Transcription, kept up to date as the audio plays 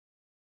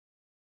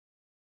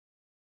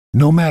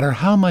No matter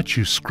how much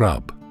you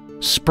scrub,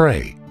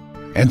 spray,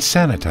 and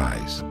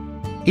sanitize,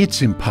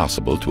 it's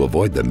impossible to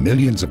avoid the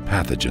millions of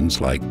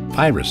pathogens like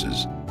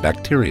viruses,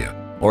 bacteria,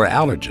 or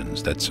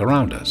allergens that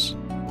surround us.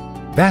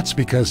 That's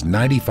because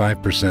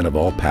 95% of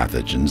all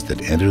pathogens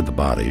that enter the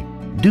body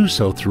do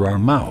so through our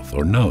mouth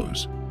or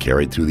nose,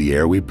 carried through the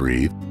air we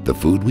breathe, the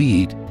food we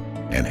eat,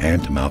 and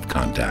hand-to-mouth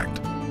contact.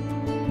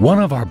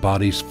 One of our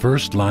body's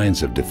first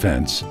lines of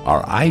defense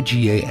are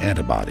IgA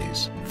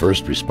antibodies,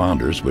 first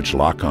responders which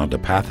lock onto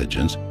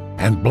pathogens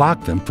and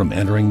block them from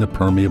entering the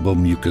permeable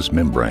mucous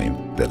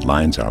membrane that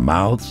lines our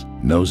mouths,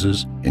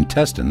 noses,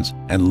 intestines,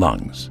 and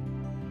lungs.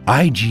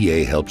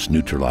 IgA helps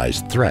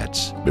neutralize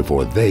threats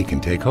before they can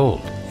take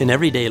hold. In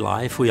everyday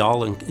life, we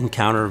all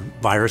encounter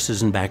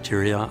viruses and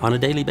bacteria on a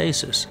daily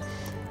basis.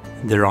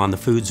 They're on the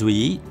foods we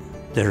eat,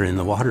 they're in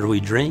the water we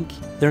drink,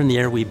 they're in the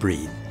air we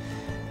breathe.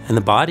 And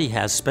the body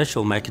has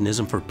special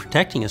mechanism for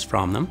protecting us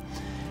from them.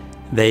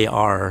 They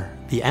are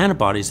the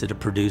antibodies that it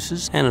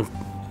produces. And of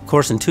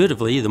course,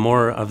 intuitively, the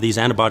more of these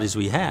antibodies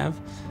we have,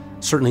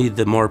 certainly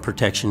the more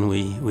protection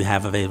we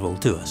have available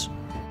to us.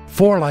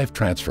 4-Life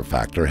Transfer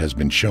Factor has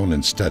been shown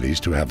in studies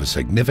to have a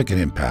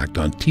significant impact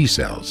on T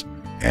cells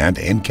and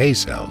NK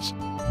cells,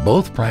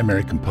 both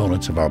primary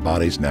components of our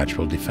body's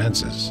natural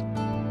defenses.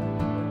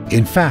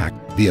 In fact,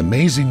 the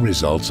amazing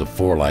results of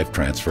 4-Life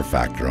Transfer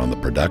Factor on the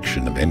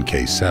production of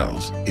NK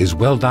cells is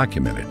well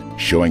documented,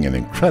 showing an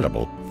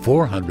incredible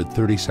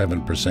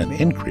 437%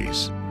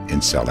 increase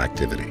in cell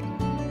activity.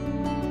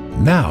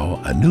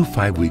 Now, a new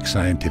 5-week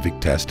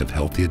scientific test of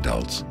healthy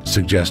adults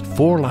suggests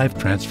 4-Life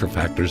Transfer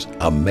Factor's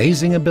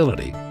amazing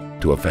ability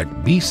to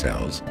affect B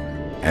cells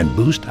and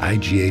boost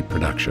IgA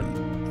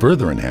production,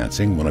 further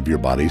enhancing one of your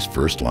body's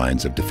first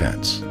lines of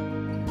defense.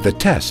 The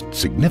test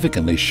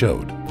significantly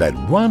showed that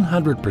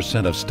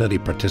 100% of study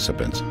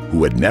participants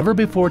who had never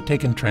before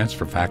taken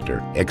transfer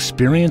factor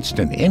experienced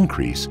an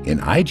increase in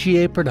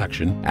IgA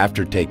production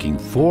after taking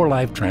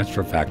 4-Life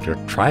Transfer Factor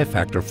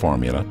Trifactor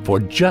formula for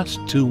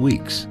just 2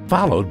 weeks,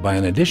 followed by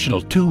an additional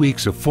 2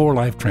 weeks of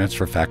 4-Life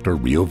Transfer Factor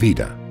Rio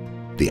Vita.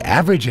 The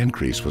average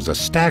increase was a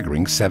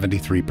staggering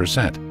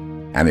 73%,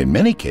 and in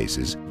many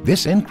cases,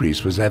 this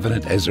increase was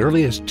evident as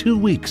early as 2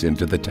 weeks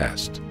into the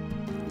test.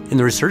 In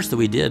the research that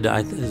we did,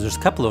 there's a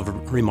couple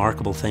of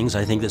remarkable things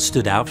I think that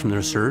stood out from the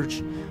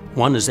research.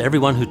 One is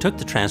everyone who took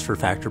the transfer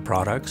factor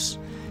products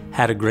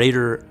had a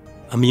greater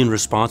immune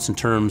response in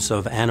terms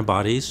of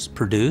antibodies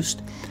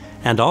produced.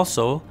 And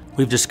also,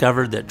 we've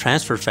discovered that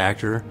transfer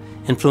factor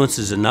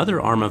influences another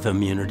arm of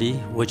immunity,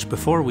 which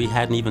before we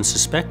hadn't even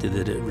suspected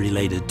that it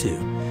related to.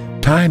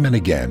 Time and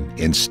again,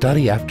 in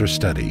study after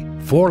study,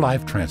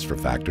 4-Life Transfer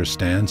Factor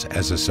stands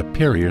as a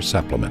superior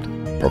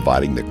supplement,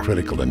 providing the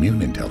critical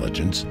immune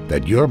intelligence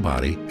that your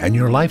body and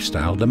your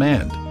lifestyle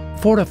demand.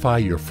 Fortify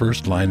your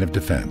first line of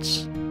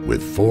defense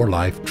with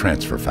 4-Life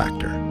Transfer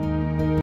Factor.